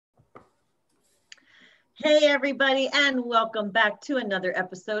Hey, everybody, and welcome back to another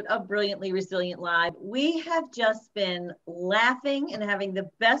episode of Brilliantly Resilient Live. We have just been laughing and having the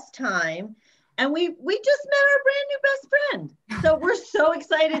best time, and we just met our brand new best friend. So we're so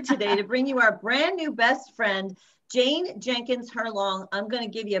excited today to bring you our brand new best friend, Jenkins Herlong. I'm going to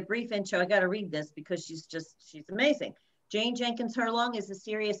give you a brief intro. I got to read this because she's amazing. Jenkins Herlong is a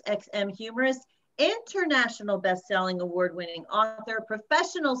SiriusXM humorist, international best-selling award-winning author,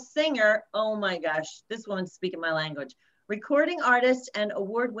 professional singer, oh my gosh, this woman's speaking my language, recording artist, and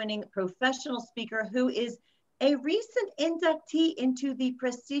award-winning professional speaker who is a recent inductee into the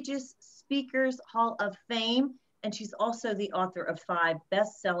prestigious Speakers Hall of Fame. And she's also the author of 5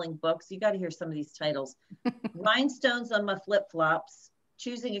 best-selling books. You got to hear some of these titles. Rhinestones on My Flip-Flops,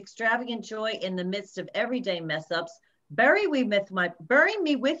 Choosing Extravagant Joy in the Midst of Everyday Mess-Ups, Bury Me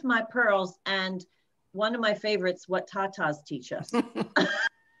with My Pearls, and one of my favorites, What Tatas Teach Us.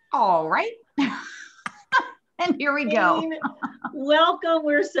 All right. And here we go. Welcome.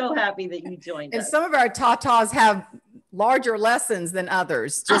 We're so happy that you joined us. And some of our tatas have larger lessons than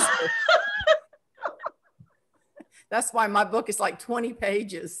others. That's why my book is like 20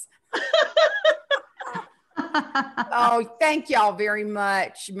 pages. Oh, thank y'all very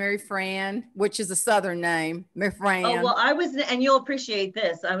much, Mary Fran, which is a Southern name, Mary Fran. Oh, well, and you'll appreciate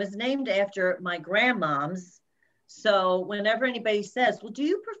this. I was named after my grandmoms. So whenever anybody says, well, do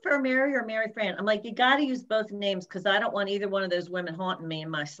you prefer Mary or Mary Fran? I'm like, you got to use both names because I don't want either one of those women haunting me in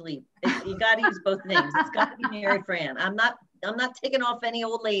my sleep. You got to use both names. It's got to be Mary Fran. I'm not taking off any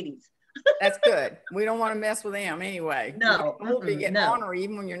old ladies. That's good. We don't want to mess with them anyway. No. We'll be getting honor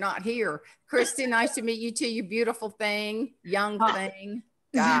even when you're not here. Christy, nice to meet you too, you beautiful thing, young thing.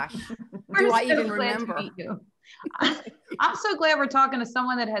 Gosh, do I even remember? I'm so glad we're talking to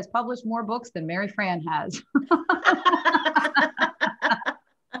someone that has published more books than Mary Fran has.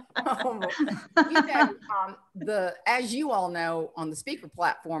 As you all know, on the speaker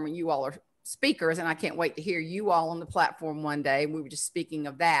platform, and you all are speakers, and I can't wait to hear you all on the platform one day. We were just speaking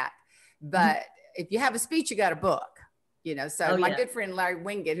of that. But if you have a speech, you got a book, So my good friend Larry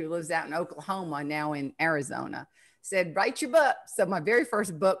Wingate, who lives out in Oklahoma, now in Arizona, said, write your book. So my very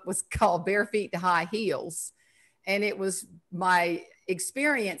first book was called Bare Feet to High Heels. And it was my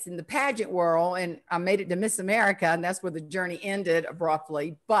experience in the pageant world. And I made it to Miss America, and that's where the journey ended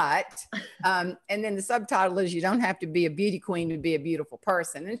abruptly. But, and then the subtitle is, you don't have to be a beauty queen to be a beautiful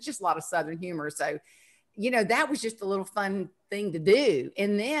person. And it's just a lot of Southern humor. So, that was just a little fun thing to do.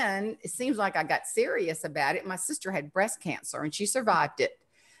 And then it seems like I got serious about it. My sister had breast cancer and she survived it.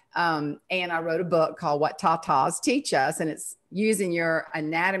 And I wrote a book called What Tatas Teach Us, and it's using your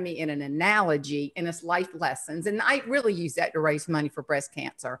anatomy in an analogy, and it's life lessons. And I really use that to raise money for breast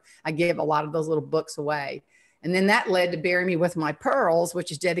cancer. I give a lot of those little books away. And then that led to Bury Me with My Pearls,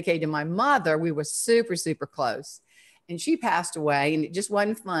 which is dedicated to my mother. We were super, super close. And she passed away, and it just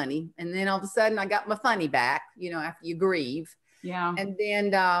wasn't funny. And then all of a sudden I got my funny back, after you grieve. Yeah. And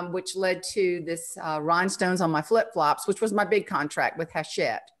then, which led to this Rhinestones on My Flip-Flops, which was my big contract with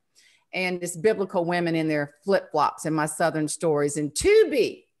Hachette. And this biblical women in their flip-flops and my Southern stories. And to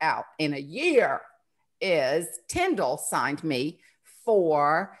be out in a year is Tyndall signed me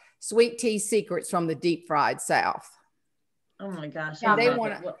for Sweet Tea Secrets from the Deep Fried South. Oh my gosh. And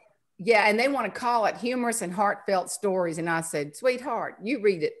they want to call it Humorous and Heartfelt Stories. And I said, sweetheart, you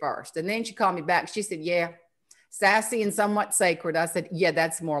read it first. And then she called me back. She said, yeah, sassy and somewhat sacred. I said, yeah,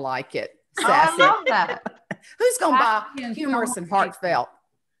 that's more like it. Sassy. I love that. Who's going to buy Humorous and Heartfelt?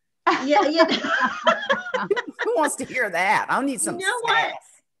 Yeah. Who wants to hear that? I need some sass.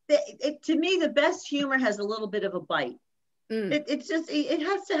 To me, the best humor has a little bit of a bite. It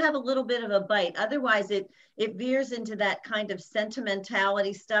has to have a little bit of a bite. Otherwise, it veers into that kind of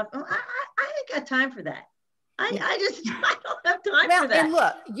sentimentality stuff. I ain't got time for that. I don't have time for that. And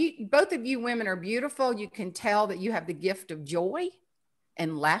look, both of you women are beautiful. You can tell that you have the gift of joy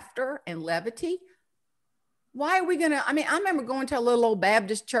and laughter and levity. Why are we going to, I remember going to a little old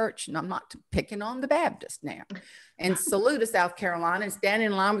Baptist church, and I'm not picking on the Baptist now, and Saluda, South Carolina, and standing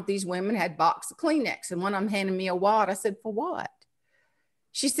in line with these women, had a box of Kleenex, and one of them handed me a wad. I said, for what?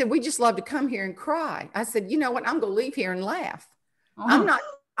 She said, we just love to come here and cry. I said, you know what? I'm going to leave here and laugh. I'm not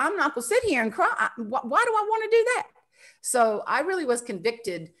going to sit here and cry. Why do I want to do that? So I really was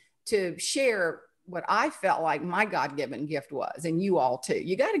convicted to share what I felt like my God-given gift was, and you all too.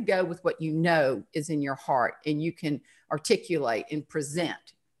 You got to go with what you know is in your heart and you can articulate and present.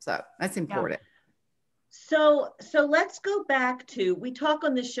 So that's important. So let's go back to, we talk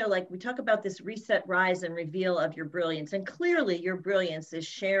on this show, like we talk about this reset, rise, and reveal of your brilliance. And clearly your brilliance is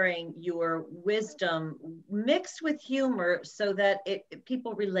sharing your wisdom mixed with humor so that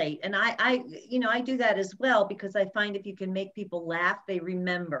people relate. And I do that as well, because I find if you can make people laugh, they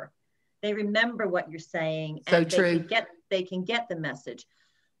remember what you're saying, So and true. they can get the message.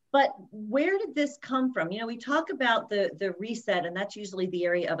 But where did this come from? We talk about the reset, and that's usually the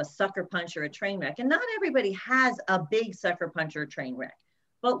area of a sucker punch or a train wreck. And not everybody has a big sucker punch or a train wreck.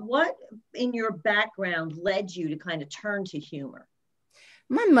 But what in your background led you to kind of turn to humor?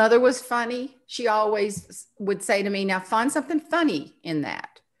 My mother was funny. She always would say to me, now find something funny in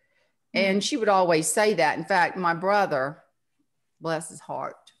that. And she would always say that. In fact, my brother, bless his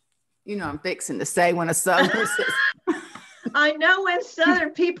heart, I'm fixing to say when a Southerner says, I know when Southern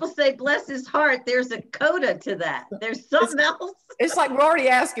people say bless his heart, there's a coda to that. There's something else. It's like we're already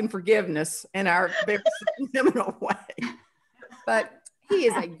asking forgiveness in our very subliminal way. But he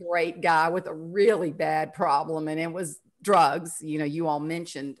is a great guy with a really bad problem, and it was drugs. You all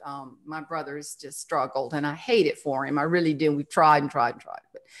mentioned my brother's just struggled, and I hate it for him. I really do. We've tried and tried and tried,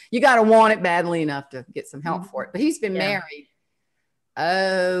 but you got to want it badly enough to get some help for it. But he's been married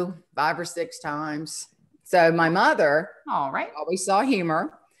 5 or 6 times. So my mother always saw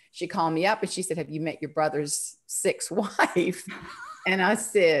humor. She called me up and she said, have you met your brother's 6th wife? And I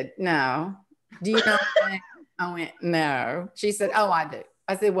said, no. Do you know her name? I went, no. She said, oh, I do.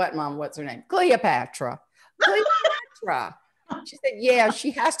 I said, what, Mom? What's her name? Cleopatra. Cleopatra. She said, yeah,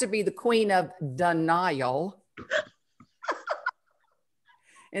 she has to be the queen of denial.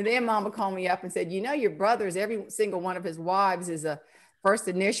 And then Mama called me up and said, your brother's, every single one of his wives is a first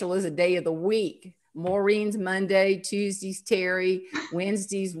initial is a day of the week. Maureen's Monday, Tuesday's Terry,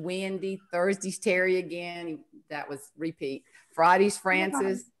 Wednesday's Wendy, Thursday's Terry again. That was repeat. Friday's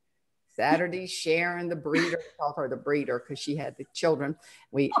Francis, Saturday's Sharon, the breeder. We called her the breeder because she had the children,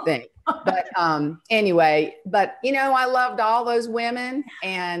 we think. But anyway, I loved all those women,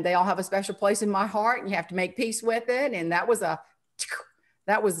 and they all have a special place in my heart, and you have to make peace with it. And that was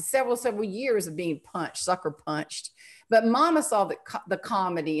several years of being sucker punched. But Mama saw the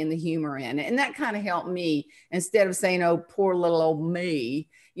comedy and the humor in it. And that kind of helped me, instead of saying, oh, poor little old me,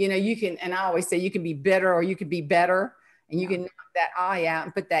 you can, and I always say you can be bitter or you can be better, and you can knock that I out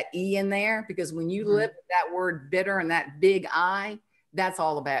and put that E in there, because when you live with that word bitter and that big I, that's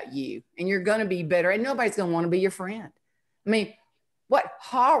all about you. And you're going to be bitter, and nobody's going to want to be your friend. I mean, what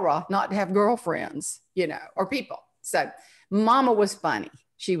horror not to have girlfriends, or people. So Mama was funny.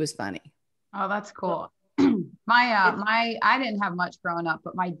 She was funny. Oh, that's cool. I didn't have much growing up,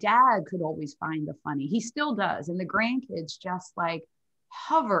 but my dad could always find the funny. He still does. And the grandkids just like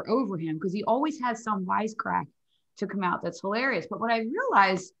hover over him because he always has some wisecrack to come out that's hilarious. But what I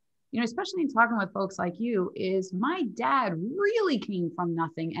realized, especially in talking with folks like you, is my dad really came from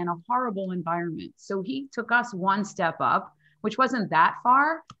nothing and a horrible environment. So he took us one step up, which wasn't that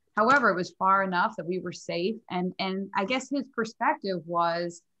far. However, it was far enough that we were safe. And I guess his perspective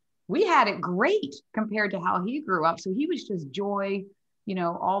was, we had it great compared to how he grew up. So he was just joy,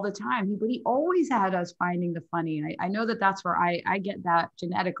 all the time. But he always had us finding the funny. And I know that that's where I get that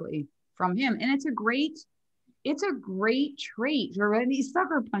genetically from him. And it's a great trait for when these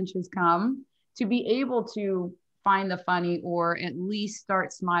sucker punches come, to be able to find the funny, or at least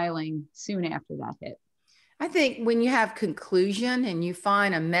start smiling soon after that hit. I think when you have conclusion and you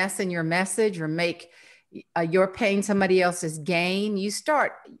find a mess in your message, or make your pain somebody else's gain,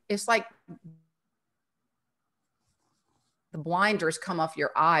 it's like the blinders come off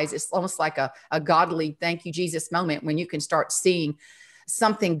your eyes. It's almost like a godly thank you, Jesus moment, when you can start seeing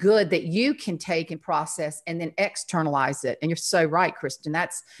something good that you can take and process and then externalize it. And you're so right, Kristen.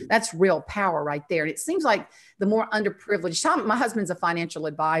 That's real power right there. And it seems like the more underprivileged, my husband's a financial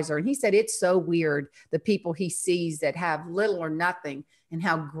advisor, and he said it's so weird, the people he sees that have little or nothing and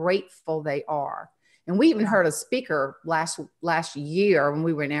how grateful they are. And we even heard a speaker last year when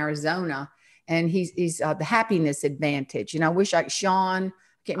we were in Arizona, and he's the happiness advantage. I wish Sean, I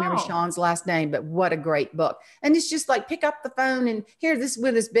can't remember Sean's last name, but what a great book. And it's just like, pick up the phone and hear this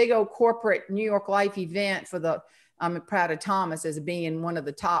with this big old corporate New York Life event I'm proud of Thomas as being one of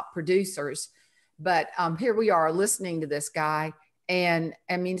the top producers. But here we are listening to this guy. And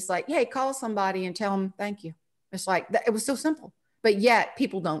I mean, it's like, hey, call somebody and tell them thank you. It's like, it was so simple, but yet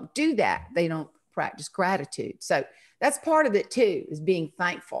people don't do that. They don't practice gratitude. So that's part of it too, is being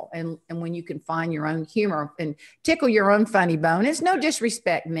thankful. And when you can find your own humor and tickle your own funny bone, it's no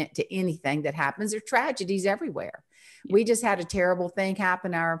disrespect meant to anything that happens. There are tragedies everywhere. We just had a terrible thing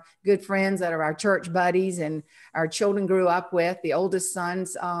happen. Our good friends that are our church buddies and our children grew up with, the oldest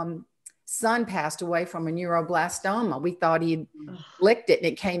son's son passed away from a neuroblastoma. We thought he'd licked it and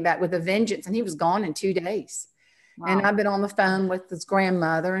it came back with a vengeance, and he was gone in 2 days. Wow. And I've been on the phone with his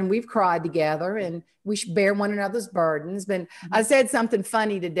grandmother, and we've cried together, and we bear one another's burdens. But I said something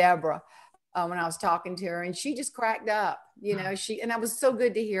funny to Deborah when I was talking to her, and she just cracked up, and it was so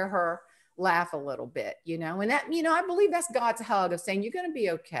good to hear her laugh a little bit, and that, I believe that's God's hug of saying, you're going to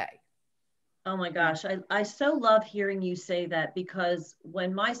be okay. Oh my gosh. I so love hearing you say that, because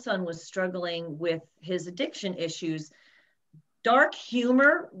when my son was struggling with his addiction issues, dark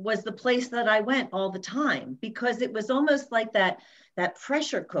humor was the place that I went all the time, because it was almost like that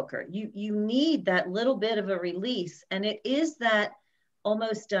pressure cooker. You need that little bit of a release. And it is that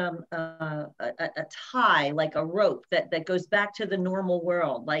almost a tie, like a rope that goes back to the normal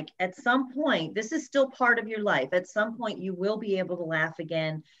world. Like at some point, this is still part of your life. At some point, you will be able to laugh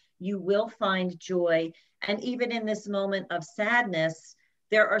again. You will find joy. And even in this moment of sadness,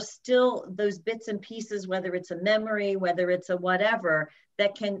 there are still those bits and pieces, whether it's a memory, whether it's a whatever,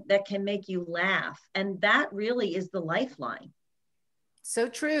 that can make you laugh. And that really is the lifeline. So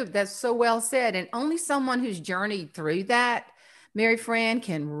true. That's so well said. And only someone who's journeyed through that, Mary Fran,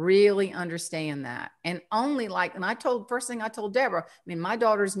 can really understand that. And only first thing I told Deborah, my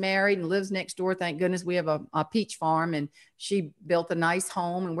daughter's married and lives next door. Thank goodness we have a peach farm, and she built a nice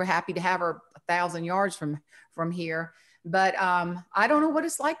home, and we're happy to have her 1,000 yards from here. But I don't know what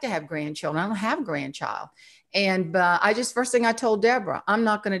it's like to have grandchildren. I don't have a grandchild. And first thing I told Deborah, I'm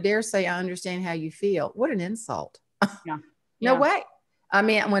not going to dare say I understand how you feel. What an insult. Yeah. No way.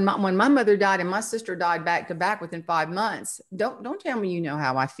 When my mother died and my sister died back to back within 5 months, don't tell me you know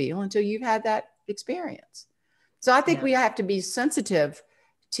how I feel until you've had that experience. So I think we have to be sensitive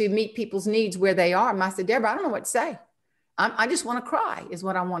to meet people's needs where they are. And I said, Deborah, I don't know what to say. I just want to cry is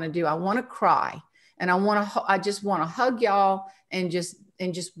what I want to do. I want to cry, and I just want to hug y'all and just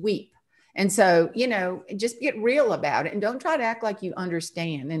weep. And so, just get real about it, and don't try to act like you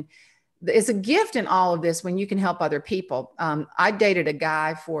understand. And it's a gift in all of this when you can help other people. I dated a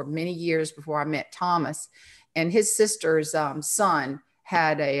guy for many years before I met Thomas, and his sister's son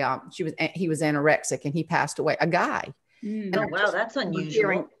had he was anorexic, and he passed away. A guy. Oh, wow, that's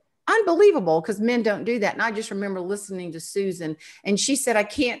unusual. Unbelievable, because men don't do that. And I just remember listening to Susan, and she said, I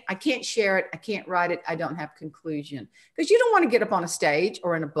can't share it. I can't write it. I don't have conclusion. Because you don't want to get up on a stage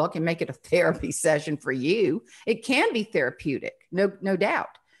or in a book and make it a therapy session for you. It can be therapeutic, no doubt.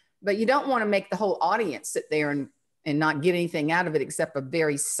 But you don't want to make the whole audience sit there and not get anything out of it except a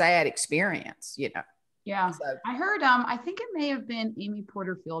very sad experience, Yeah. So, I heard, I think it may have been Amy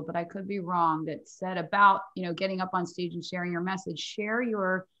Porterfield, but I could be wrong, that said about, getting up on stage and sharing your message, share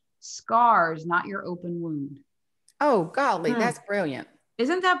your scars, not your open wound. Oh, golly, that's brilliant.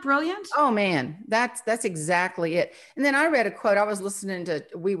 Isn't that brilliant? Oh man, that's exactly it. And then I read a quote. I was listening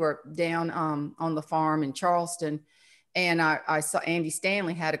we were down on the farm in Charleston, and I saw Andy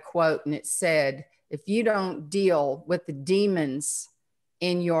Stanley had a quote, and it said, if you don't deal with the demons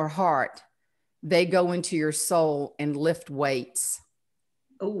in your heart, they go into your soul and lift weights.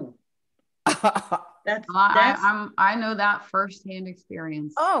 Oh, I know that firsthand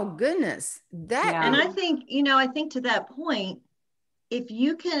experience. Oh goodness. And I think to that point, if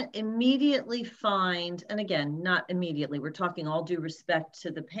you can immediately find, and again, not immediately, we're talking all due respect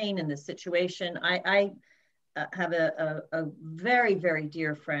to the pain in this situation. I have a very, very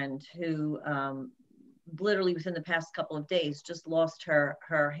dear friend who literally within the past couple of days just lost her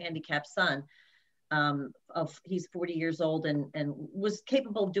handicapped son. He's 40 years old and was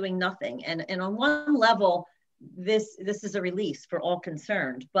capable of doing nothing. And on one level, this is a release for all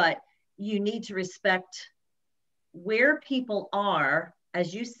concerned, but you need to respect where people are,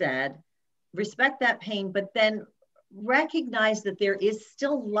 as you said, respect that pain, but then recognize that there is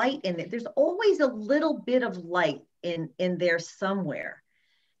still light in it. There's always a little bit of light in there somewhere.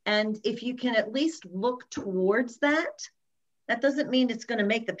 And if you can at least look towards that doesn't mean it's going to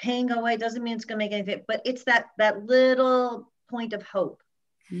make the pain go away. Doesn't mean it's going to make anything, but it's that little point of hope.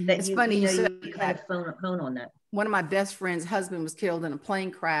 That it's funny you kind of hone on that. One of my best friend's husband was killed in a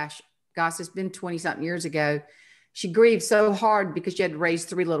plane crash. Gosh, it's been 20 something years ago. She grieved so hard because she had to raise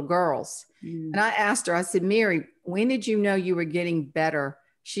 3 little girls. And I asked her, I said, Mary, when did you know you were getting better?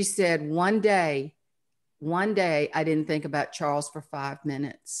 She said, one day I didn't think about Charles for 5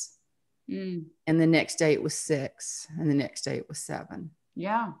 minutes. And the next day it was 6. And the next day it was 7.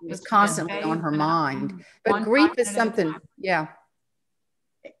 Yeah. It was constantly on her mind. But grief is something,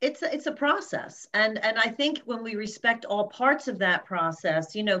 It's a process. And I think when we respect all parts of that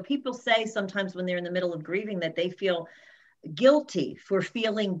process, people say sometimes when they're in the middle of grieving that they feel guilty for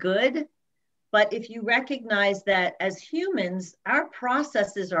feeling good. But if you recognize that as humans, our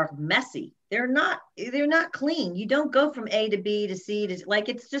processes are messy. They're not clean. You don't go from A to B to C to, like,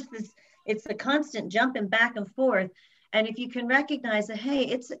 it's just this, it's a constant jumping back and forth. And if you can recognize that, hey,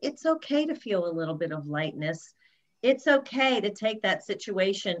 it's okay to feel a little bit of lightness. It's okay to take that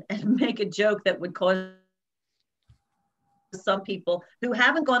situation and make a joke that would cause some people who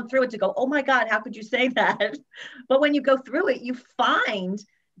haven't gone through it to go, oh my God, how could you say that? But when you go through it, you find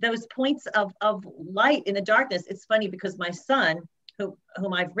those points of light in the darkness. It's funny because my son,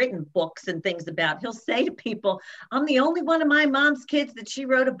 whom I've written books and things about, he'll say to people, I'm the only one of my mom's kids that she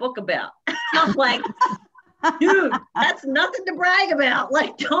wrote a book about. I'm like, dude, that's nothing to brag about.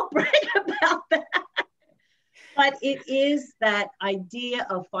 Like, don't brag about that. But it is that idea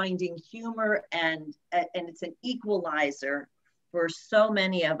of finding humor, and it's an equalizer for so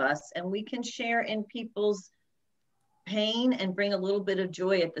many of us. And we can share in people's pain and bring a little bit of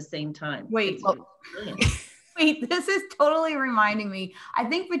joy at the same time. Wait, this is totally reminding me. I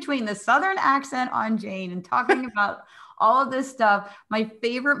think between the Southern accent on Jane and talking about all of this stuff, my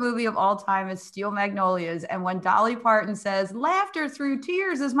favorite movie of all time is Steel Magnolias. And when Dolly Parton says, laughter through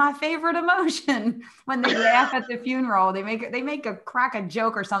tears is my favorite emotion, when they laugh at the funeral, they make a crack a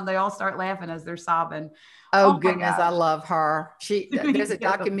joke or something. They all start laughing as they're sobbing. Oh goodness, I love her. There's a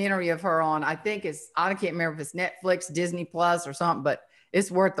documentary of her on, I can't remember if it's Netflix, Disney Plus or something, but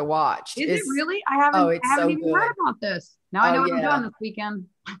it's worth the watch. Is it really? I haven't even heard about this. Now I know what I'm doing this weekend.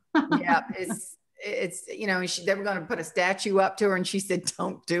 Yeah, it's they were going to put a statue up to her, and she said,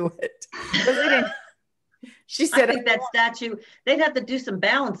 "Don't do it." She said, "I think that statue. They'd have to do some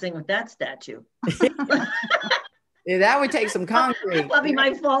balancing with that statue." Yeah, that would take some concrete. Bobby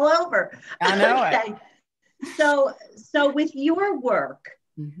might fall over. I know it. So with your work,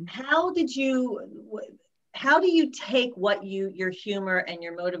 how do you take what your humor and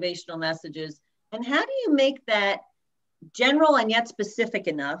your motivational messages, and how do you make that general and yet specific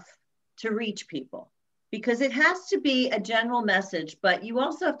enough to reach people? Because it has to be a general message, but you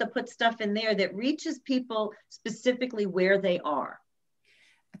also have to put stuff in there that reaches people specifically where they are.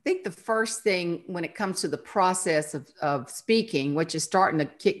 I think the first thing when it comes to the process of speaking, which is starting to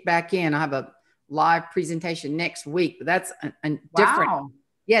kick back in, I have a live presentation next week, but that's a different. Wow.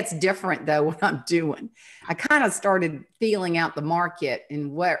 Yeah, it's different though, what I'm doing. I kind of started feeling out the market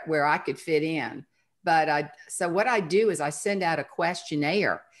and where I could fit in. So what I do is I send out a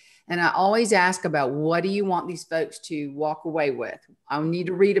questionnaire, and I always ask about, what do you want these folks to walk away with? I need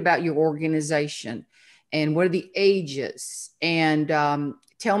to read about your organization, and what are the ages, and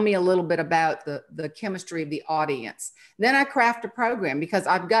tell me a little bit about the chemistry of the audience. Then I craft a program, because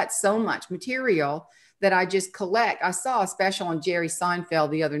I've got so much material that I just collect. I saw a special on Jerry Seinfeld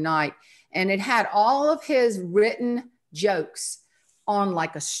the other night, and it had all of his written jokes on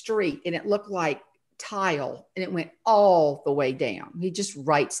like a street, and it looked like tile, and it went all the way down. He just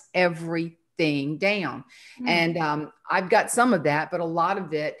writes everything down. And I've got some of that, but a lot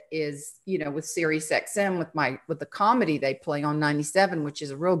of it is, with SiriusXM, with the comedy they play on 97, which is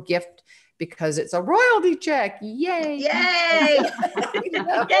a real gift because it's a royalty check. Yay. Yay.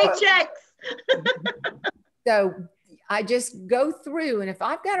 Yay checks. So I just go through, and if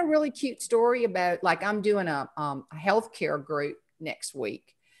I've got a really cute story about, like, I'm doing a healthcare group next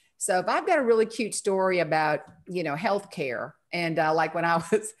week. So if I've got a really cute story about, healthcare, and like when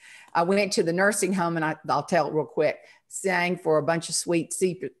I went to the nursing home, and I'll tell it real quick, sang for a bunch of sweet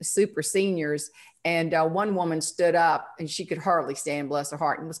super seniors. And one woman stood up, and she could hardly stand, bless her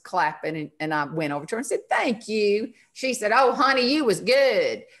heart, and was clapping. And I went over to her and said, "Thank you." She said, "Oh, honey, you was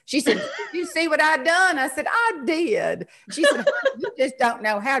good." She said, "Did you see what I done?" I said, "I did." She said, "You just don't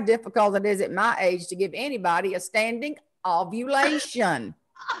know how difficult it is at my age to give anybody a standing ovulation."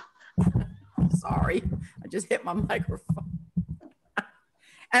 Sorry, I just hit my microphone.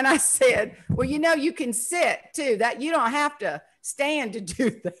 And I said, "Well, you can sit too. That you don't have to stand to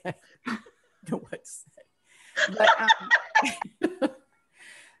do that." Know what to say.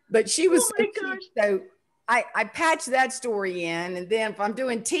 But she was so cute. So I patched that story in, and then if I'm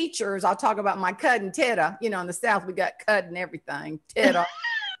doing teachers, I'll talk about my cousin Tita. In the South we got cud and everything, Tita.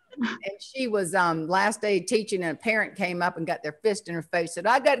 And she was last day teaching, and a parent came up and got their fist in her face, said,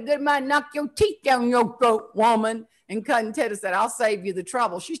 "I got a good mind to knock your teeth down your throat, woman." And cousin Tita said, "I'll save you the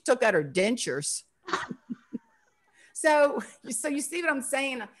trouble." She took out her dentures. So you see what I'm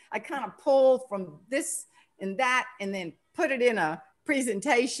saying? I kind of pull from this and that, and then put it in a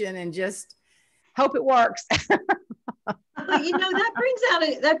presentation and just hope it works. But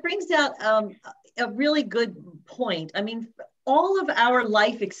that brings out a really good point. I mean, all of our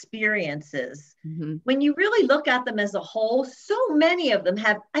life experiences, when you really look at them as a whole, so many of them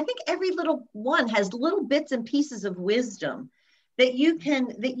have, I think every little one has little bits and pieces of wisdom that you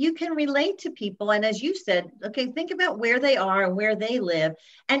can relate to people. And as you said, okay, think about where they are and where they live.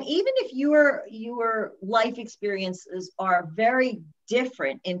 And even if your life experiences are very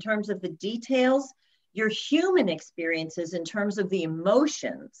different in terms of the details, your human experiences in terms of the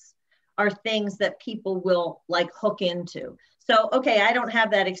emotions are things that people will like hook into. So, okay, I don't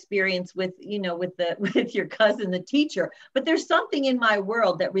have that experience with, with your cousin, the teacher, but there's something in my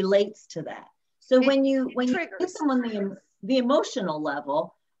world that relates to that. So when you hit someone the emotional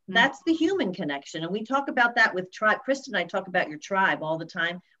level, that's the human connection. And we talk about that with tribe. Krista and I talk about your tribe all the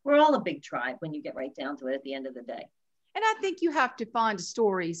time. We're all a big tribe when you get right down to it at the end of the day. And I think you have to find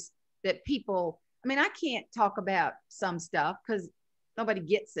stories that people, I mean, I can't talk about some stuff because nobody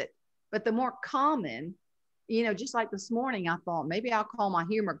gets it, but the more common, just like this morning, I thought maybe I'll call my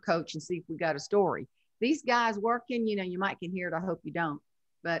humor coach and see if we got a story. These guys working, you might can hear it. I hope you don't.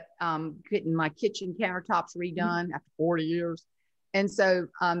 But getting my kitchen countertops redone after 40 years. And so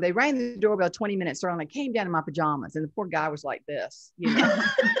they rang the doorbell 20 minutes early. And I came down in my pajamas and the poor guy was like this,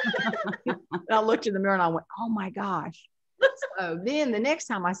 And I looked in the mirror and I went, oh my gosh. So then the next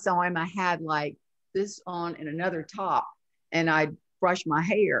time I saw him, I had like this on and another top and I brushed my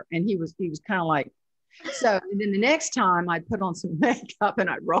hair and he was kind of like, so and then the next time I'd put on some makeup and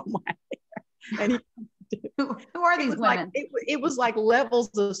I'd roll my hair. And who are these women? It was like levels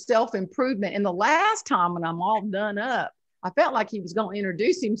of self-improvement. And the last time when I'm all done up, I felt like he was going to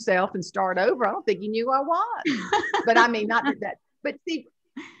introduce himself and start over. I don't think he knew I was. But I mean, not that. But see,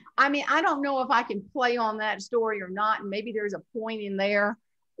 I mean, I don't know if I can play on that story or not. And maybe there's a point in there.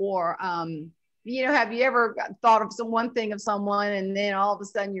 Or, have you ever thought of one thing of someone and then all of a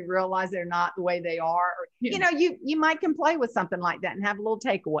sudden you realize they're not the way they are? Or, you might can play with something like that and have a little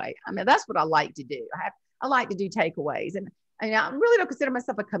takeaway. I mean, that's what I like to do. I like to do takeaways. And I really don't consider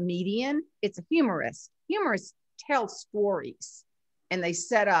myself a comedian. It's a humorist. Humorists tell stories and they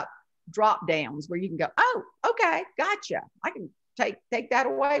set up drop downs where you can go, oh, okay, gotcha. I can take that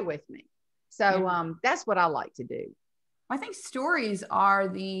away with me. So that's what I like to do. I think stories are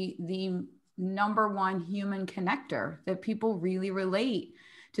the number one human connector that people really relate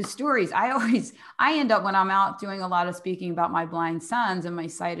to stories. I end up when I'm out doing a lot of speaking about my blind sons and my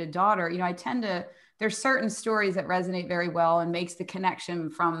sighted daughter, there's certain stories that resonate very well and makes the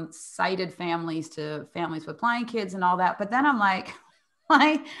connection from sighted families to families with blind kids and all that. But then I'm like,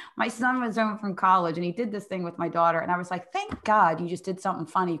 my son was home from college and he did this thing with my daughter. And I was like, thank God you just did something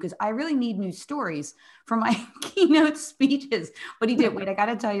funny because I really need new stories for my keynote speeches. But he did. Wait, I got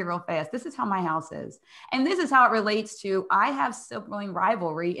to tell you real fast. This is how my house is. And this is how it relates to, I have sibling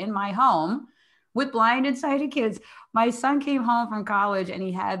rivalry in my home with blind and sighted kids. My son came home from college and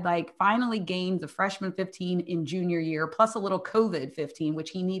he had finally gained the freshman 15 in junior year, plus a little COVID 15, which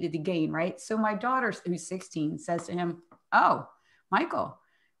he needed to gain, right? So my daughter, who's 16, says to him, oh, Michael,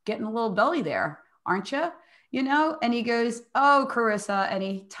 getting a little belly there, aren't you? And he goes, oh, Carissa. And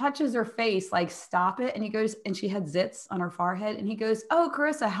he touches her face, like, stop it. And he goes, and she had zits on her forehead. And he goes, oh,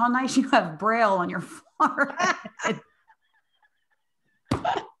 Carissa, how nice you have braille on your forehead.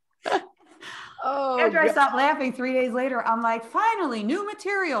 After I stopped laughing 3 days later, I'm like, finally, new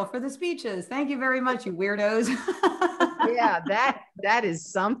material for the speeches. Thank you very much, you weirdos. Yeah, that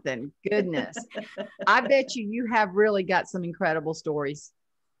is something. Goodness. I bet you have really got some incredible stories.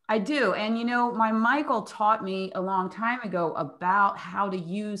 I do. And, my Michael taught me a long time ago about how to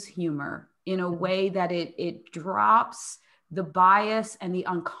use humor in a way that it drops the bias and the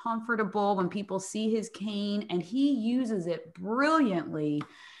uncomfortable when people see his cane, and he uses it brilliantly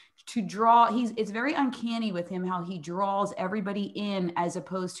to draw. It's very uncanny with him how he draws everybody in as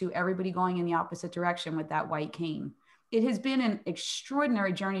opposed to everybody going in the opposite direction with that white cane. It has been an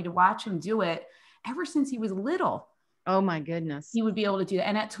extraordinary journey to watch him do it ever since he was little. Oh my goodness. He would be able to do that.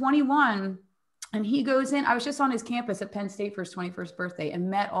 And at 21, and he goes in, I was just on his campus at Penn State for his 21st birthday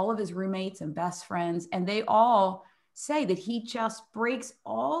and met all of his roommates and best friends. And they all say that he just breaks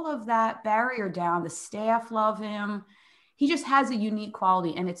all of that barrier down. The staff love him. He just has a unique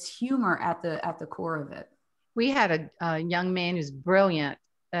quality, and it's humor at the core of it. We had a young man who's brilliant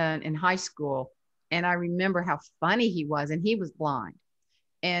in high school, and I remember how funny he was, and he was blind.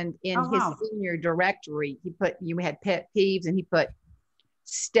 And in his senior directory, you had pet peeves, and he put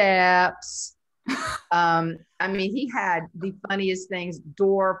steps. I mean, he had the funniest things,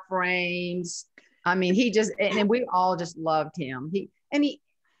 door frames. I mean, and we all just loved him.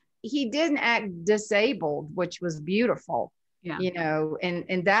 He didn't act disabled, which was beautiful. Yeah. You know,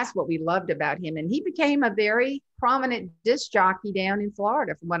 and that's what we loved about him. And he became a very prominent disc jockey down in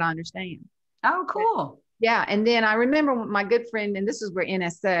Florida, from what I understand. Oh, cool. Yeah. And then I remember my good friend, and this is where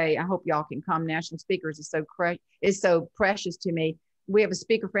NSA, I hope y'all can come, National Speakers is so precious to me. We have a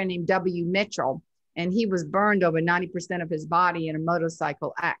speaker friend named W. Mitchell, and he was burned over 90% of his body in a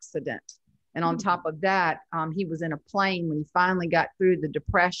motorcycle accident. And on top of that, he was in a plane when he finally got through the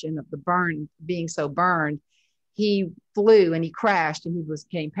depression of the burn, being so burned. He flew and he crashed and he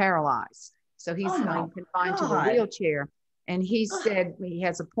became paralyzed. So he's confined to a wheelchair. And he said, he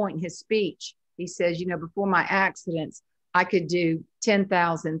has a point in his speech. He says, you know, before my accidents, I could do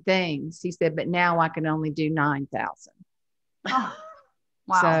 10,000 things. He said, but now I can only do 9,000. Oh,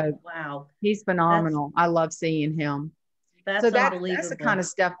 wow. So wow. He's phenomenal. I love seeing him. That's so unbelievable. That's the kind of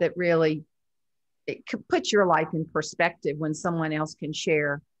stuff that really, it could put your life in perspective when someone else can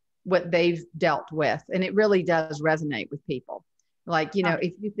share what they've dealt with. And it really does resonate with people. Like, you know,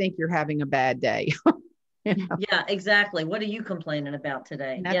 if you think you're having a bad day. You know? Yeah, exactly. What are you complaining about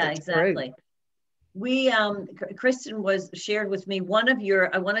today? That's yeah, exactly. Truth. We, Kristen shared with me I want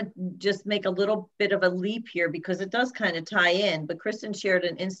to just make a little bit of a leap here because it does kind of tie in, but Kristen shared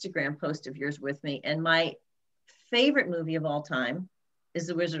an Instagram post of yours with me. And my favorite movie of all time is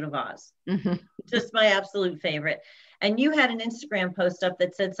The Wizard of Oz. Mm-hmm. Just my absolute favorite. And you had an Instagram post up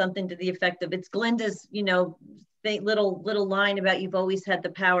that said something to the effect of, it's Glinda's, you know, little line about, you've always had the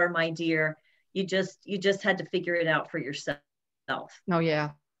power, my dear. You just had to figure it out for yourself. Oh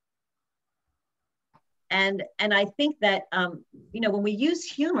yeah. And I think that, you know, when we use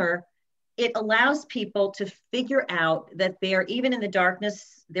humor, it allows people to figure out that they're, even in the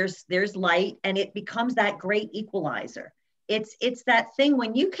darkness, there's light, and it becomes that great equalizer. It's that thing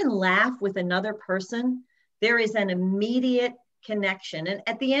when you can laugh with another person, there is an immediate connection. And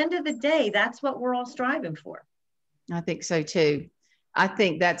at the end of the day, that's what we're all striving for. I think so too. I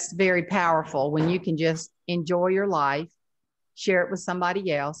think that's very powerful when you can just enjoy your life, share it with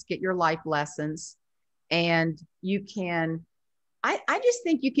somebody else, get your life lessons, and you can, I just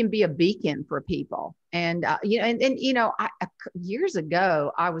think you can be a beacon for people. And, you know, and you know, years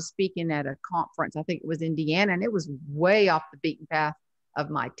ago, I was speaking at a conference, I think it was Indiana, and it was way off the beaten path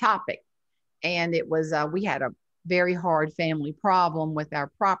of my topic. And it was, we had a very hard family problem with our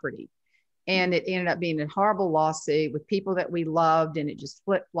property. And it ended up being a horrible lawsuit with people that we loved, and it just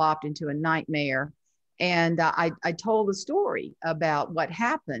flip-flopped into a nightmare. And I told the story about what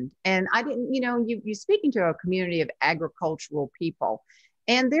happened. And I didn't, you know, you speaking to a community of agricultural people,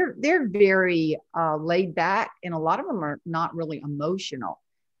 and they're very laid back, and a lot of them are not really emotional.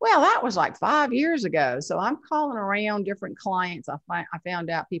 Well, that was like 5 years ago. So I'm calling around different clients. I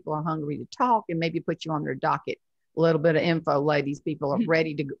found out people are hungry to talk, and maybe put you on their docket. A little bit of info, ladies. People are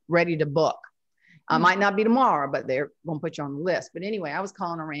ready to book. Might not be tomorrow, but they're going to put you on the list. But anyway, I was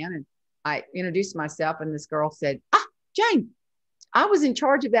calling around, and I introduced myself, and this girl said, Jane, I was in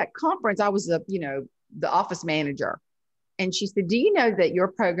charge of that conference. I was the office manager. And she said, do you know that your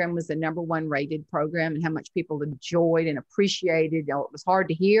program was the #1 rated program, and how much people enjoyed and appreciated? You know, it was hard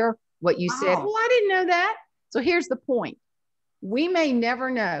to hear what you said. Well, I didn't know that. So here's the point. We may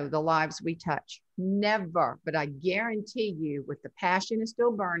never know the lives we touch, never, but I guarantee you, with the passion is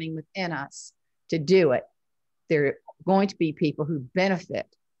still burning within us to do it, there are going to be people who benefit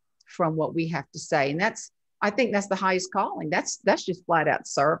from what we have to say. And I think that's the highest calling. That's just flat out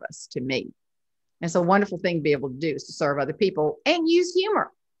service to me. And it's a wonderful thing to be able to do, is to serve other people and use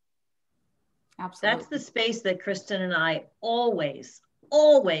humor. Absolutely. That's the space that Kristen and I always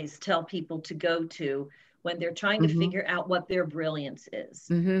tell people to go to when they're trying to figure out what their brilliance is,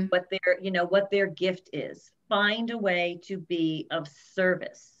 what their gift is. Find a way to be of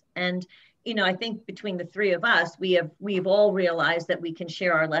service. And, you know, I think between the three of us, we've all realized that we can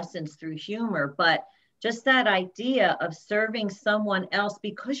share our lessons through humor, but just that idea of serving someone else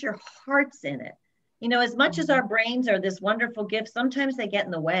because your heart's in it. You know, as much as our brains are this wonderful gift, sometimes they get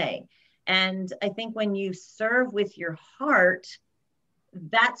in the way. And I think when you serve with your heart,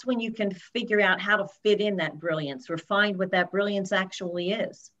 that's when you can figure out how to fit in that brilliance, or find what that brilliance actually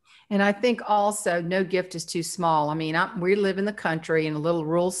is. And I think also no gift is too small. I mean, we live in the country in a little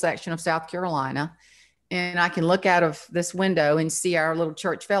rural section of South Carolina, and I can look out of this window and see our little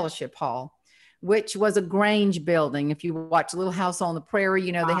church fellowship hall, which was a Grange building. If you watch Little House on the Prairie,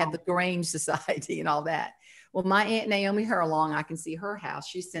 you know, they had the Grange Society and all that. Well, my Aunt Naomi Herlong, I can see her house.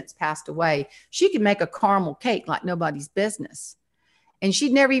 She's since passed away. She could make a caramel cake like nobody's business. And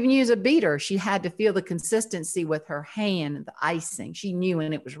she'd never even use a beater. She had to feel the consistency with her hand and the icing. She knew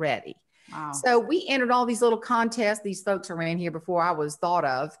when it was ready. Wow. So we entered all these little contests. These folks around here before I was thought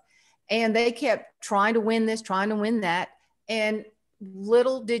of, and they kept trying to win this, trying to win that. And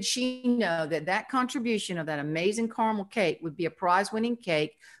little did she know that that contribution of that amazing caramel cake would be a prize-winning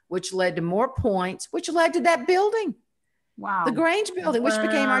cake, which led to more points, which led to that building. Wow. The Grange building, which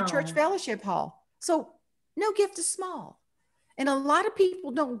became our church Wow. fellowship hall. So no gift is small. And a lot of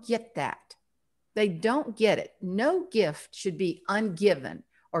people don't get that. They don't get it. No gift should be ungiven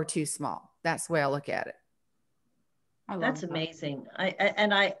or too small. That's the way I look at it. I love That's that. amazing.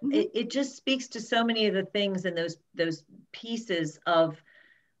 Mhm. It just speaks to so many of the things and those pieces of,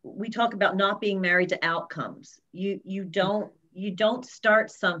 we talk about not being married to outcomes. You don't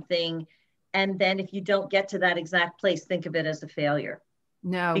start something, and then if you don't get to that exact place, think of it as a failure.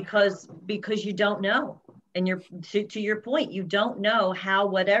 No. Because you don't know. And you're to your point, you don't know how,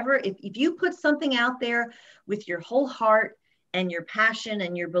 whatever, if you put something out there with your whole heart and your passion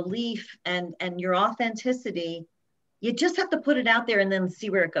and your belief and your authenticity, you just have to put it out there and then see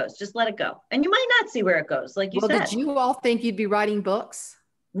where it goes. Just let it go. And you might not see where it goes, like you Well, said. did you all think you'd be writing books?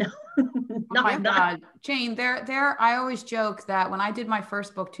 No. Oh my God, Jane, I always joke that when I did my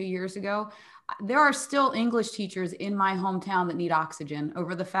first book 2 years ago, there are still English teachers in my hometown that need oxygen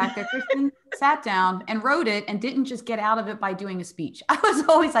over the fact that Kristen sat down and wrote it and didn't just get out of it by doing a speech. I was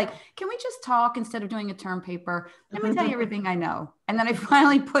always like, can we just talk instead of doing a term paper? Let me tell you everything I know. And then I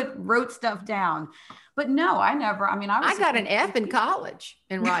finally wrote stuff down. But no, I got an F in college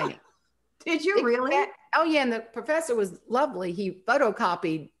in writing. Did you really? Oh yeah. And the professor was lovely. He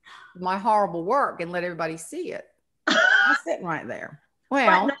photocopied my horrible work and let everybody see it. I was sitting right there.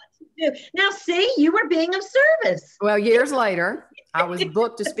 Well, now see, you were being of service. Well, years later, I was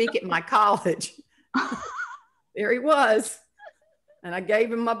booked to speak at my college. There he was. And I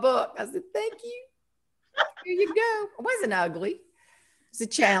gave him my book. I said, thank you. Here you go. It wasn't ugly. It's a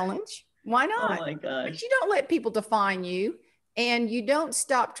challenge. Why not? Oh my gosh. But you don't let people define you, and you don't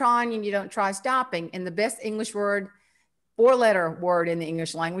stop trying, and you don't try stopping. And the best English word, 4-letter word in the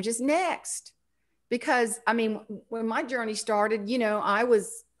English language, is next. Because when my journey started,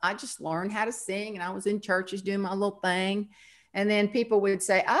 I just learned how to sing, and I was in churches doing my little thing. And then people would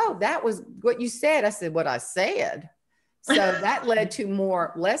say, oh, that was what you said. I said, what I said. So that led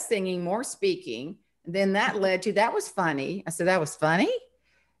to less singing, more speaking. And then that led to, that was funny. I said, that was funny.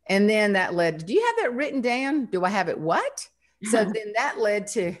 And then that led, do you have that written down? Do I have it? What? So then that led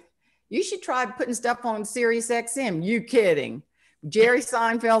to, you should try putting stuff on SiriusXM. You kidding? Jerry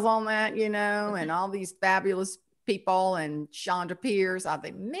Seinfeld's on that, and all these fabulous people, and Chandra Pierce. I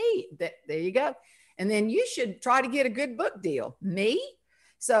think, me, there you go. And then you should try to get a good book deal. Me?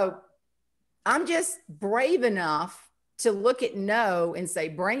 So I'm just brave enough to look at no and say,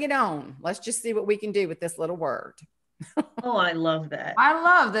 bring it on. Let's just see what we can do with this little word. Oh, I love that. I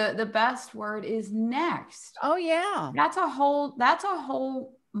love the best word is next. Oh yeah. That's a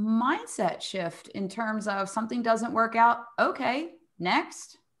whole mindset shift in terms of something doesn't work out. Okay,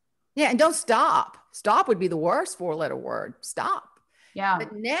 next. Yeah. And don't stop. Stop would be the worst 4-letter word. Stop. Yeah.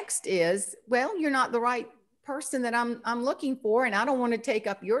 But next is, well, you're not the right person that I'm looking for. And I don't want to take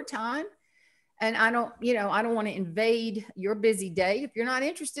up your time. And I don't want to invade your busy day. If you're not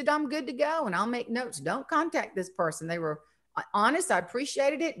interested, I'm good to go. And I'll make notes. Don't contact this person. They were honest. I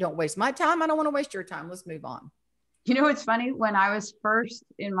appreciated it. Don't waste my time. I don't want to waste your time. Let's move on. It's funny, when I was first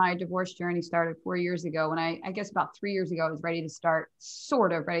in my divorce journey, started 4 years ago, when I guess about 3 years ago, I was ready to start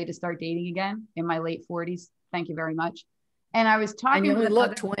dating again in my late 40s. Thank you very much. And I was talking. And you only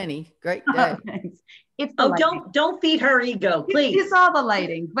look 20. Great day. It's don't feed her ego, please. You saw the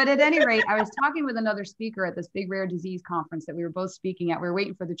lighting. But at any rate, I was talking with another speaker at this big rare disease conference that we were both speaking at. We were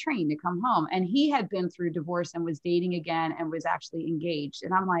waiting for the train to come home, and he had been through divorce and was dating again and was actually engaged.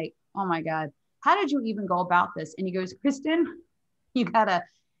 And I'm like, oh my God, how did you even go about this? And he goes, Kristen, you gotta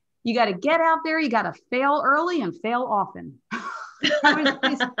get out there. You gotta fail early and fail often. That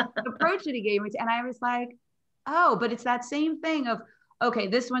was his approach that he gave me. And I was like, oh, but it's that same thing of, okay,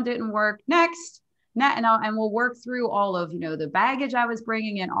 this one didn't work. Next. And we'll work through all of, the baggage I was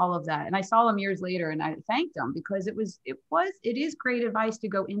bringing in, all of that. And I saw him years later and I thanked him, because it is great advice to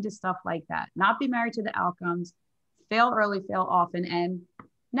go into stuff like that. Not be married to the outcomes, fail early, fail often. And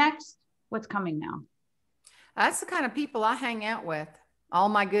next, what's coming now? That's the kind of people I hang out with. All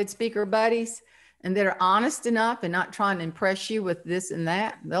my good speaker buddies, and that are honest enough and not trying to impress you with this and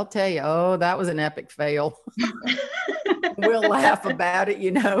that. They'll tell you, oh, that was an epic fail. We'll laugh about it,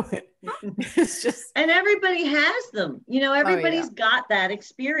 It's just, and everybody has them. Everybody's got that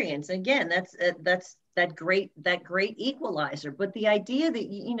experience. Again, that's that great equalizer. But the idea that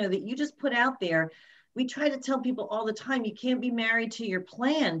that you just put out there, we try to tell people all the time, you can't be married to your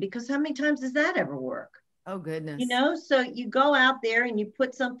plan, because how many times does that ever work? Oh, goodness. You know, so you go out there and you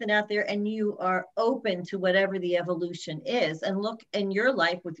put something out there and you are open to whatever the evolution is. And look in your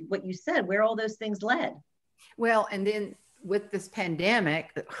life with what you said, where all those things led. Well, and then with this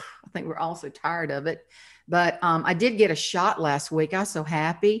pandemic, I think we're all so tired of it. But I did get a shot last week. I was so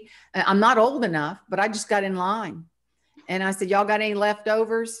happy. I'm not old enough, but I just got in line. And I said, y'all got any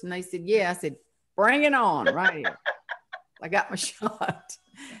leftovers? And they said, yeah. I said, bring it on right here. I got my shot.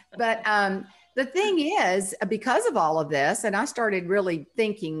 But the thing is, because of all of this, and I started really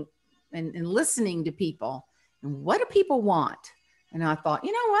thinking and listening to people, and what do people want? And I thought,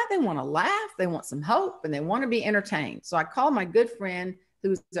 you know what? They want to laugh, they want some hope, and they want to be entertained. So I called my good friend,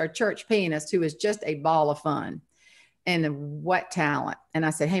 who's our church pianist, who is just a ball of fun and what talent. And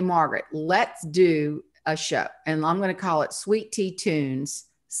I said, hey, Margaret, let's do a show. And I'm going to call it Sweet Tea Tunes,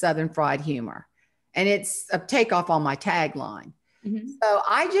 Southern Fried Humor. And it's a takeoff on my tagline. Mm-hmm. So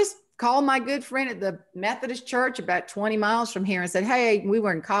I just called my good friend at the Methodist church about 20 miles from here and said, hey, we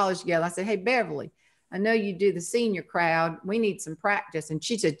were in college together. I said, hey, Beverly, I know you do the senior crowd. We need some practice. And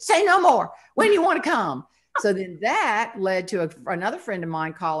she said, say no more. When do you want to come? So then that led to another friend of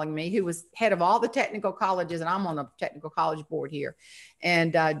mine calling me, who was head of all the technical colleges. And I'm on a technical college board here.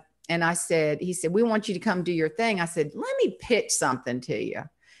 And I said, he said, we want you to come do your thing. I said, let me pitch something to you.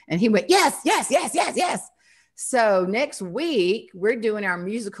 And he went, yes, yes, yes, yes, yes. So next week we're doing our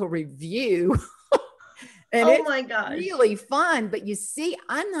musical review. And oh my gosh, really fun. But you see,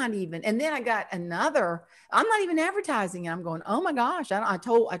 I'm not even, and then I got I'm not even advertising. And I'm going, oh my gosh. I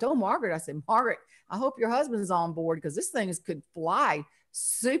told Margaret, I said, Margaret, I hope your husband's on board, because this thing could fly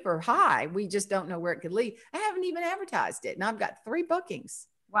super high. We just don't know where it could lead. I haven't even advertised it. And I've got 3 bookings.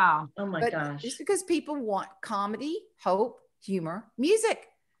 Wow. Oh my gosh. Just because people want comedy, hope, humor, music.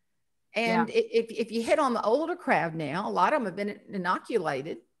 And if you hit on the older crowd now, a lot of them have been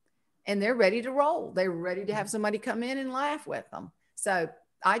inoculated and they're ready to roll. They're ready to have somebody come in and laugh with them. So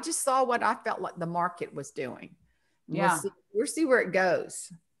I just saw what I felt like the market was doing. Yeah. We'll see where it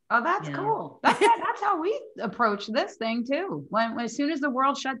goes. Oh, that's cool. That's how we approach this thing too. When as soon as the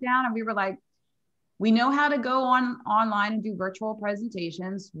world shut down and we were like, we know how to go online and do virtual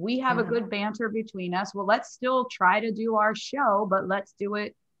presentations. We have a good banter between us. Well, let's still try to do our show, but let's do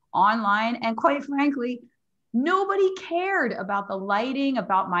it online. And quite frankly, nobody cared about the lighting,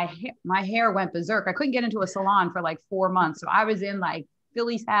 about my hair. My hair went berserk. I couldn't get into a salon for like 4 months. So I was in like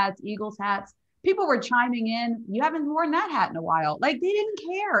Phillies hats, Eagles hats. People were chiming in, you haven't worn that hat in a while. Like they didn't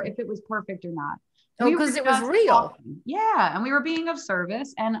care if it was perfect or not. Oh, because it was real. Talking. Yeah. And we were being of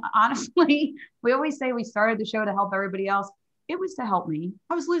service. And honestly, we always say we started the show to help everybody else. It was to help me.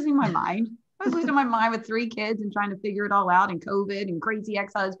 I was losing my mind. I was losing my mind with 3 kids and trying to figure it all out, and COVID and crazy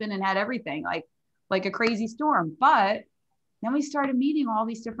ex-husband, and had everything like a crazy storm. But then we started meeting all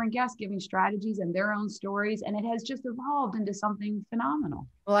these different guests, giving strategies and their own stories. And it has just evolved into something phenomenal.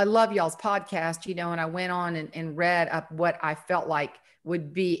 Well, I love y'all's podcast, and I went on and read up what I felt like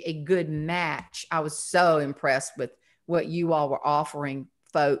would be a good match. I was so impressed with what you all were offering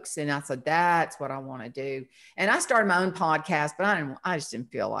folks. And I said, that's what I want to do. And I started my own podcast, but I just didn't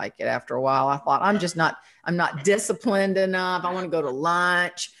feel like it after a while. I thought, I'm not disciplined enough. I want to go to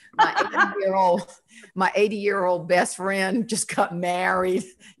lunch. My 80-year-old best friend just got married.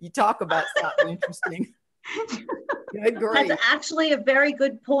 You talk about something interesting. Good grief. That's actually a very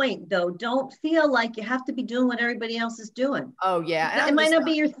good point, though. Don't feel like you have to be doing what everybody else is doing. Oh, yeah. It might not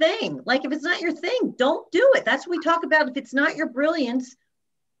be your thing. Like, if it's not your thing, don't do it. That's what we talk about. If it's not your brilliance,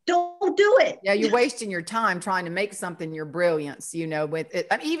 don't do it. Yeah, you're wasting your time trying to make something your brilliance, with it.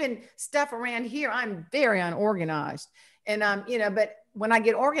 Even stuff around here, I'm very unorganized. And, but when I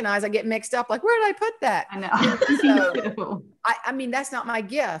get organized, I get mixed up. Like, where did I put that? I know. So, I mean, that's not my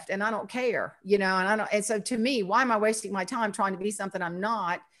gift, and I don't care, and so to me, why am I wasting my time trying to be something I'm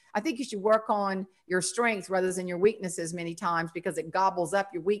not? I think you should work on your strengths rather than your weaknesses many times, because it gobbles up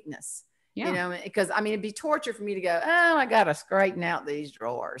your weakness. Yeah. Because it'd be torture for me to go, oh, I got to straighten out these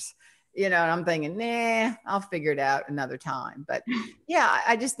drawers, and I'm thinking, nah, I'll figure it out another time. But yeah,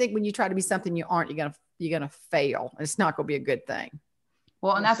 I just think when you try to be something you aren't, you're going to fail. It's not going to be a good thing.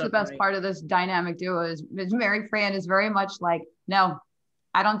 Well, and that's the best part of this dynamic duo is Mary Fran is very much like, no,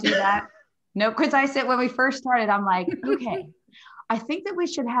 I don't do that. No, because I said when we first started, I'm like, okay, I think that we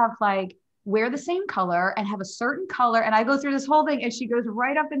should have wear the same color and have a certain color. And I go through this whole thing, and she goes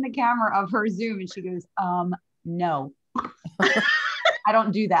right up in the camera of her Zoom and she goes, no, I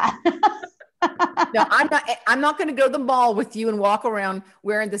don't do that. No, I'm not going to go to the mall with you and walk around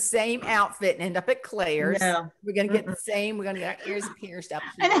wearing the same outfit and end up at Claire's. No. We're going to get the same. We're going to get our ears pierced up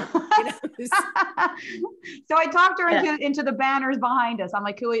here. So I talked her into the banners behind us. I'm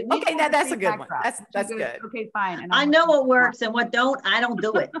like, can we okay, now that's a good one. That's good. Okay, fine. And I know what works and what don't. I don't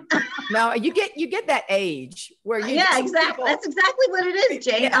do it. No, you get that age where you. Yeah, exactly. That's exactly what it is,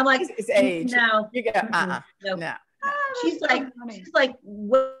 Jane. Yeah, I'm like, it's age. No. You go. No. She's like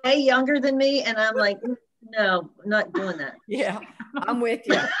way younger than me, and I'm like, no, I'm not doing that. Yeah, I'm with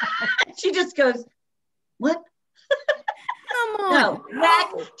you. She just goes, what? Come on. No,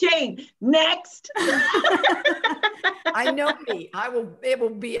 next, Jane, next. I know me. It will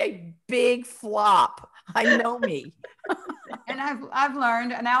be a big flop. I know me. And I've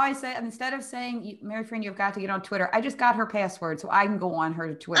learned, and now I say, instead of saying, Mary Fran, you've got to get on Twitter, I just got her password so I can go on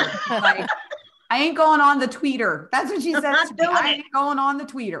her Twitter. Like, I ain't going on the tweeter. That's what she said to me. I ain't going on the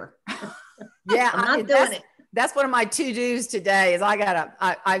tweeter. Yeah, I'm not doing it. That's one of my to-dos today is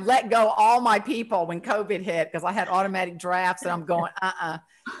I let go all my people when COVID hit because I had automatic drafts and I'm going,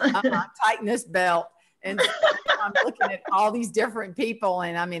 tighten this belt. And I'm looking at all these different people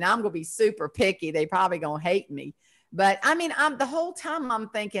and I mean, I'm going to be super picky. They probably going to hate me. But I mean, the whole time I'm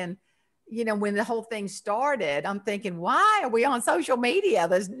thinking, you know, when the whole thing started, I'm thinking, why are we on social media?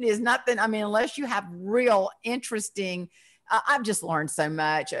 There's nothing. I mean, unless you have real interesting, I've just learned so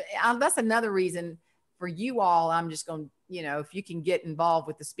much. That's another reason for you all. I'm just going to, you know, if you can get involved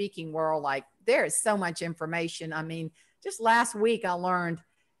with the speaking world, like there is so much information. I mean, just last week, I learned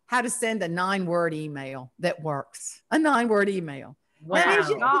how to send a 9-word email that works. A 9-word email. Wow. I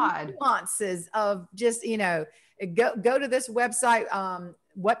mean, God. Nuances of just, you know, go to this website,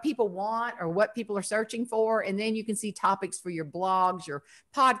 what people want or what people are searching for. And then you can see topics for your blogs, your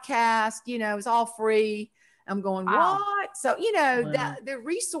podcast, you know, it's all free. I'm going, what? So, you know, the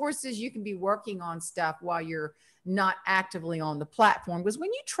resources you can be working on stuff while you're not actively on the platform. Because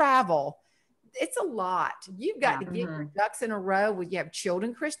when you travel, it's a lot. You've got to get your ducks in a row when you have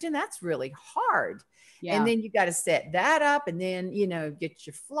children, Kristen. That's really hard. Yeah. And then you got to set that up and then, you know, get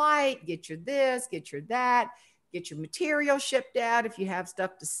your flight, get your this, get your that, get your material shipped out if you have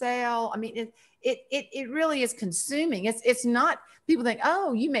stuff to sell. I mean, it really is consuming. It's not, people think,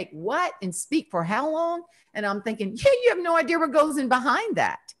 oh, you make what and speak for how long? And I'm thinking, yeah, you have no idea what goes in behind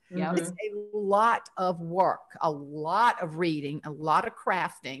that. Yeah, it's a lot of work, a lot of reading, a lot of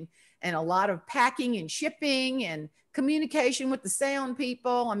crafting, and a lot of packing and shipping and communication with the sound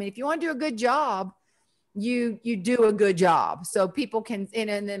people. I mean, if you want to do a good job, you do a good job. So people can,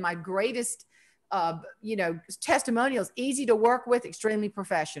 and then my greatest, you know, testimonials, easy to work with, extremely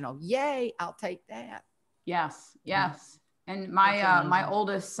professional. Yay, I'll take that. Yes, yes. And my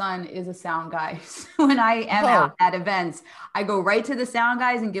oldest son is a sound guy. So when I am out at events, I go right to the sound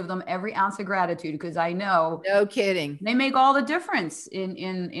guys and give them every ounce of gratitude because I know, no kidding, they make all the difference in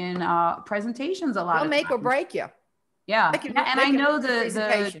presentations. A lot they'll of make or break you. Yeah, and I know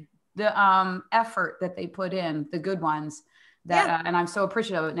the effort that they put in, the good ones. That and I'm so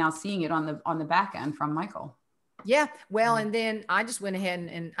appreciative of it now, seeing it on the back end from Michael. Yeah, well, and then I just went ahead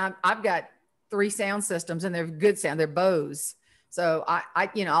and I've got 3 sound systems and they're good sound. They're Bose. So I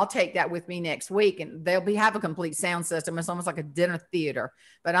you know, I'll take that with me next week and they'll have a complete sound system. It's almost like a dinner theater,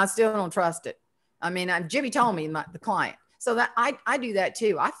 but I still don't trust it. I mean, Jimmy told me, the client. So that I do that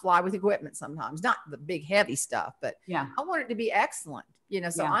too. I fly with equipment sometimes, not the big heavy stuff, but I want it to be excellent, you know,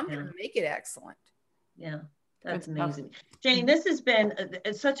 so I'm going to make it excellent. Yeah. That's amazing. Jane, this has been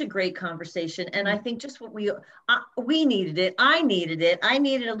such a great conversation. And I think just what we needed it. I needed it. I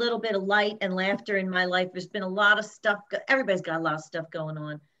needed a little bit of light and laughter in my life. There's been a lot of stuff. Everybody's got a lot of stuff going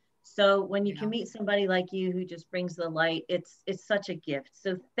on. So when you can meet somebody like you who just brings the light, it's such a gift.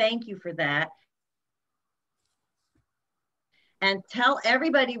 So thank you for that. And tell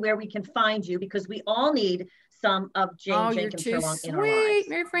everybody where we can find you because we all need some of Jane Jenkins Herlong in our lives.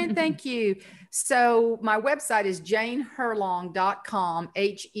 Mary Fran, thank you. So my website is janeherlong.com,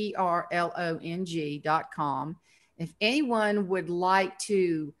 HERLONG.com. If anyone would like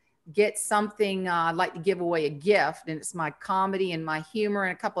to get something, I'd like to give away a gift, and it's my comedy and my humor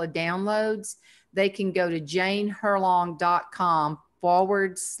and a couple of downloads, they can go to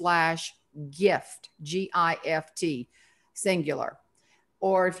janeherlong.com/gift, GIFT, singular.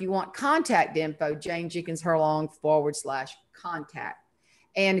 Or if you want contact info, Jane Jenkins Herlong /contact.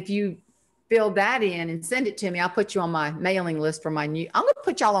 And if you fill that in and send it to me, I'll put you on my mailing list for I'm going to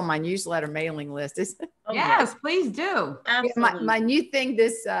put y'all on my newsletter mailing list. Yes, please do. Absolutely. My new thing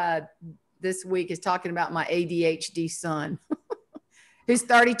this week is talking about my ADHD son who's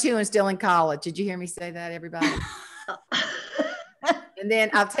 32 and still in college. Did you hear me say that, everybody? And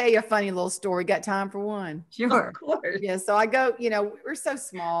then I'll tell you a funny little story. Got time for one? Sure. Of course. Yeah. So I go, we're so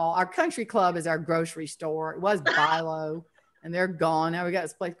small. Our country club is our grocery store. It was Bilo, and they're gone. Now we got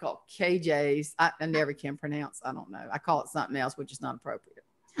this place called KJ's. I never can pronounce. I don't know. I call it something else, which is not appropriate.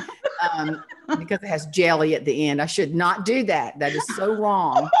 Because it has jelly at the end. I should not do that. That is so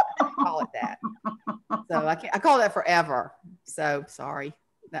wrong. I call it that. So I call that forever. So sorry.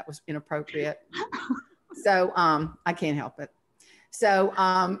 That was inappropriate. So I can't help it. So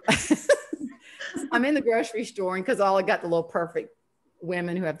I'm in the grocery store, and because I got the little perfect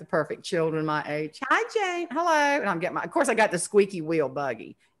women who have the perfect children my age. Hi, Jane. Hello. And I'm getting of course, I got the squeaky wheel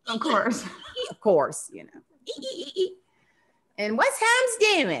buggy. Of course. Of course, And what's Ham's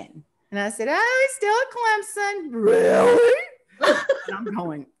doing? And I said, oh, he's still at Clemson. Really? And I'm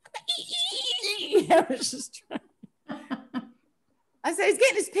going, I was just trying. I said, he's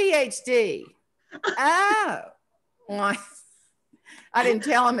getting his PhD. Oh. Well, I didn't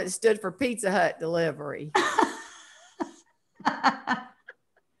tell him it stood for Pizza Hut delivery. I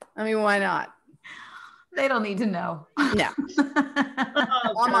mean, why not? They don't need to know. No.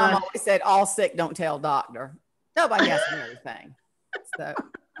 Oh, My mom always said, all sick, don't tell doctor. Nobody has to know everything. So.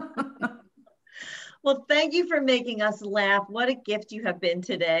 Well, thank you for making us laugh. What a gift you have been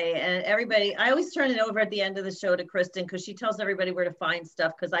today. And everybody, I always turn it over at the end of the show to Kristen, because she tells everybody where to find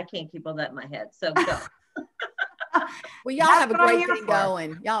stuff, because I can't keep all that in my head. So go. Well, y'all have a great thing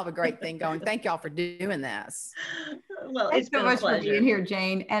going. Y'all have a great thing going. Thank y'all for doing this. Well, Thanks it's been so a much pleasure. for being here,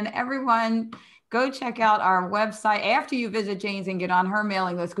 Jane. And everyone, go check out our website after you visit Jane's and get on her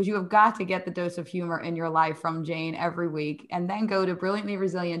mailing list, because you have got to get the dose of humor in your life from Jane every week. And then go to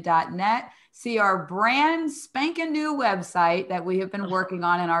brilliantlyresilient.net, see our brand spanking new website that we have been working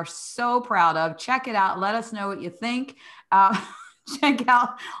on and are so proud of. Check it out. Let us know what you think. Check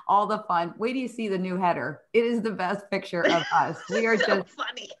out all the fun. Wait till you see the new header. It is the best picture of us. We are So just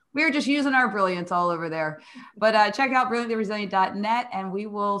funny. We are just using our brilliance all over there. But check out brilliantlyresilient.net, and we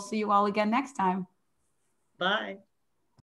will see you all again next time. Bye.